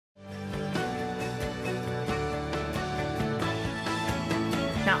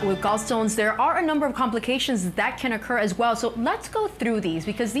with gallstones, there are a number of complications that can occur as well. So let's go through these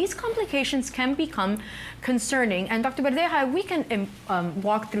because these complications can become concerning. And Dr. Verdeja, we can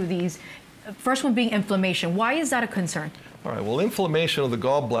walk through these. First one being inflammation. Why is that a concern? All right, well, inflammation of the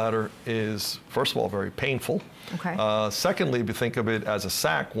gallbladder is, first of all, very painful. Okay. Secondly, if you think of it as a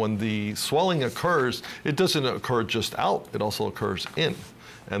sac, when the swelling occurs, it doesn't occur just out, it also occurs in.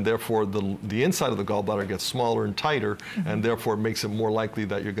 And therefore, the inside of the gallbladder gets smaller and tighter, and therefore it makes it more likely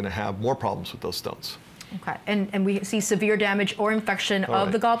that you're going to have more problems with those stones. Okay, and we see severe damage or infection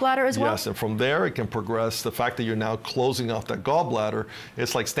of the gallbladder as well? Yes, and from there it can progress. The fact that you're now closing off that gallbladder,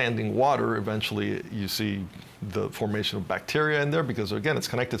 it's like standing water. Eventually you see the formation of bacteria in there because, again, it's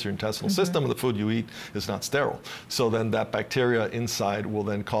connected to your intestinal system and the food you eat is not sterile. So then that bacteria inside will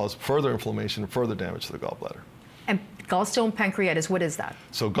then cause further inflammation and further damage to the gallbladder. And gallstone pancreatitis, what is that?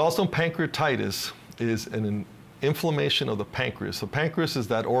 So gallstone pancreatitis is an inflammation of the pancreas. The pancreas is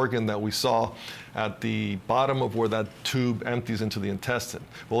that organ that we saw at the bottom of where that tube empties into the intestine.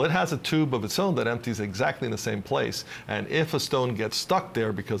 Well, it has a tube of its own that empties exactly in the same place. And if a stone gets stuck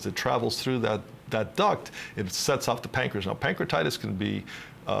there because it travels through that duct, it sets off the pancreas. Now, pancreatitis can be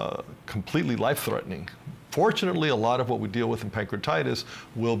completely life-threatening. Fortunately, a lot of what we deal with in pancreatitis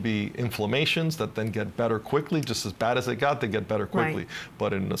will be inflammations that then get better quickly. Just as bad as they got, they get better quickly. Right.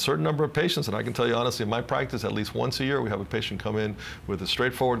 But in a certain number of patients, and I can tell you honestly, in my practice, at least once a year, we have a patient come in with a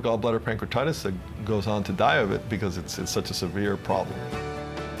straightforward gallbladder pancreatitis that goes on to die of it because it's such a severe problem.